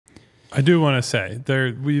I do want to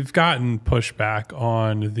say we've gotten pushback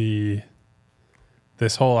on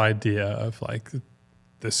this whole idea of like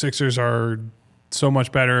the Sixers are so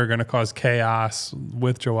much better, are going to cause chaos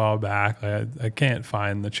with Joel back. I can't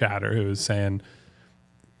find the chatter who is saying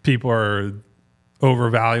people are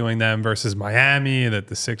overvaluing them versus Miami, that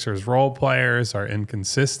the Sixers role players are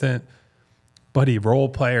inconsistent. Buddy, role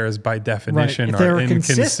players by definition are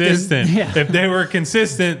inconsistent. Yeah. If they were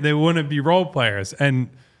consistent, they wouldn't be role players. And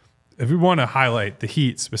if we want to highlight the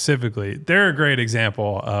Heat specifically, they're a great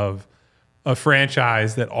example of a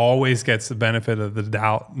franchise that always gets the benefit of the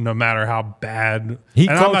doubt, no matter how bad. Heat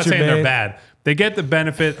and I'm not culture, saying they're man. bad. They get the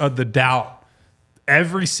benefit of the doubt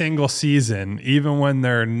every single season, even when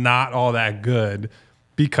they're not all that good,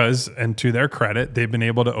 because, and to their credit, they've been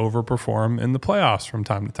able to overperform in the playoffs from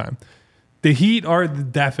time to time. The Heat are the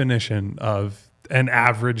definition of an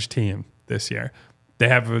average team this year. They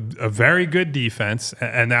have a very good defense,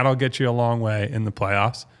 and that'll get you a long way in the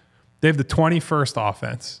playoffs. They have the 21st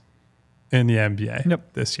offense in the NBA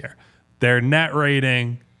this year. Their net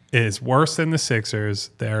rating is worse than the Sixers.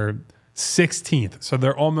 They're 16th, so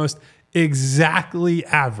they're almost exactly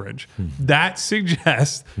average. That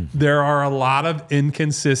suggests there are a lot of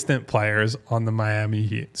inconsistent players on the Miami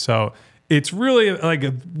Heat. So it's really like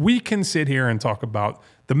we can sit here and talk about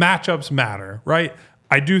the matchups matter, right?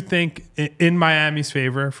 I do think in Miami's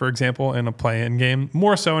favor, for example, in a play-in game,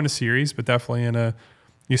 more so in a series, but definitely in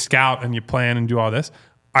you scout and you plan and do all this.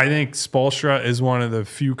 I think Spoelstra is one of the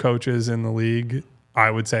few coaches in the league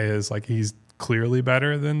I would say is like he's clearly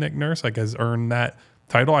better than Nick Nurse, like has earned that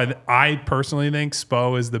title. I personally think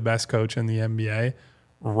Spo is the best coach in the NBA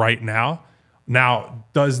right now. Now,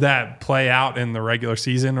 does that play out in the regular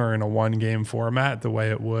season or in a one-game format the way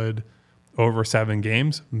it would over 7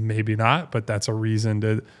 games? Maybe not, but that's a reason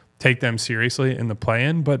to take them seriously in the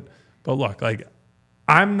play-in. But look, like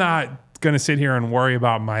I'm not going to sit here and worry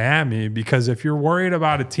about Miami, because if you're worried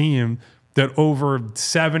about a team that over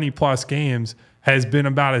 70-plus games has been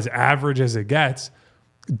about as average as it gets,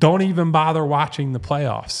 don't even bother watching the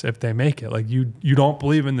playoffs if they make it. Like you don't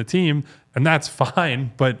believe in the team, and that's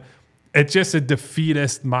fine, but it's just a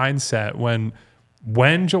defeatist mindset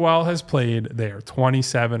when Joel has played, they are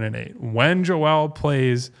 27-8. When Joel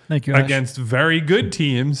plays against very good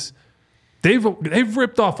teams, they've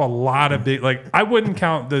ripped off a lot of big, like I wouldn't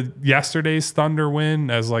count the yesterday's Thunder win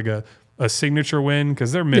as like a signature win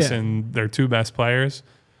because they're missing their 2 best players.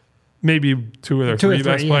 Maybe 2 of their 3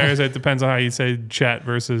 best players. It depends on how you say Chet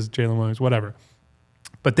versus Jalen Williams, whatever.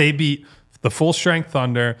 But they beat the full-strength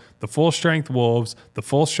Thunder, the full-strength Wolves, the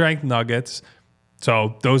full-strength Nuggets.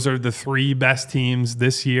 So those are the 3 best teams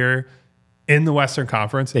this year in the Western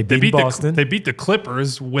Conference. They beat Boston. They beat the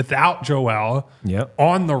Clippers without Joel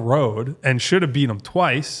on the road and should have beat them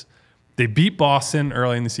twice. They beat Boston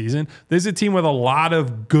early in the season. This is a team with a lot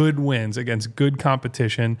of good wins against good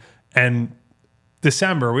competition. And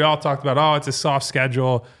December, we all talked about, it's a soft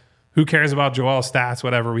schedule. Who cares about Joel's stats,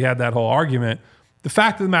 whatever. We had that whole argument. The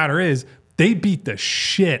fact of the matter is they beat the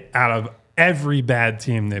shit out of every bad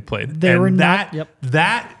team they played.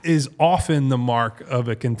 That is often the mark of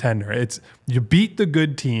a contender. It's you beat the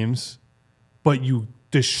good teams, but you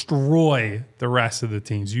destroy the rest of the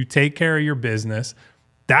teams. You take care of your business.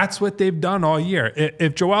 That's what they've done all year.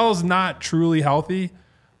 If Joel's not truly healthy,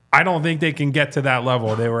 I don't think they can get to that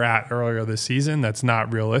level they were at earlier this season. That's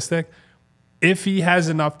not realistic. If he has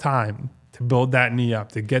enough time to build that knee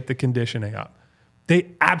up, to get the conditioning up,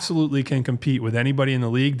 they absolutely can compete with anybody in the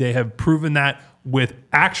league. They have proven that with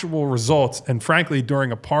actual results and, frankly,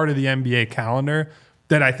 during a part of the NBA calendar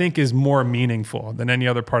that I think is more meaningful than any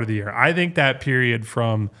other part of the year. I think that period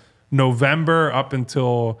from November up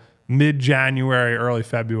until mid-January, early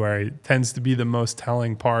February tends to be the most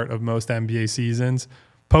telling part of most NBA seasons.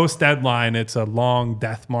 Post-deadline, it's a long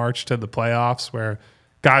death march to the playoffs where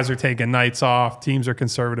guys are taking nights off, teams are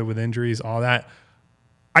conservative with injuries, all that.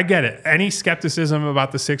 I get it. Any skepticism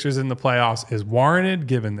about the Sixers in the playoffs is warranted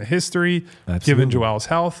given the history, given Joel's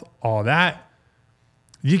health, all that.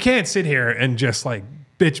 You can't sit here and just like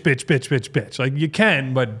bitch. Like you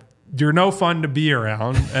can, but you're no fun to be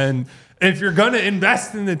around. And if you're going to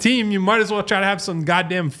invest in the team, you might as well try to have some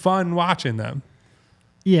goddamn fun watching them.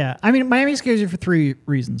 Yeah. I mean, Miami scares you for 3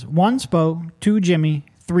 reasons. 1, Spo. 2, Jimmy.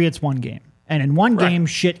 3, it's one game. And in one game,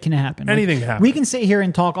 shit can happen. Anything can happen. We can sit here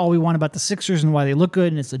and talk all we want about the Sixers and why they look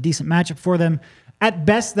good, and it's a decent matchup for them. At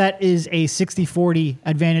best, that is a 60-40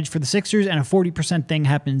 advantage for the Sixers, and a 40% thing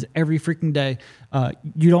happens every freaking day.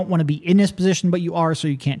 You don't want to be in this position, but you are, so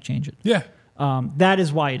you can't change it. Yeah. That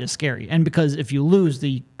is why it is scary. And because if you lose,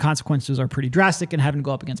 the consequences are pretty drastic, and having to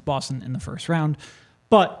go up against Boston in the first round.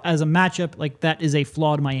 But as a matchup, like, that is a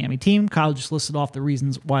flawed Miami team. Kyle just listed off the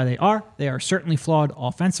reasons why they are. They are certainly flawed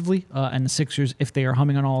offensively, and the Sixers, if they are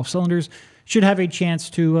humming on all cylinders, should have a chance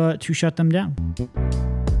to shut them down.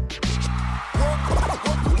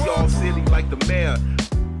 We all silly like the mayor.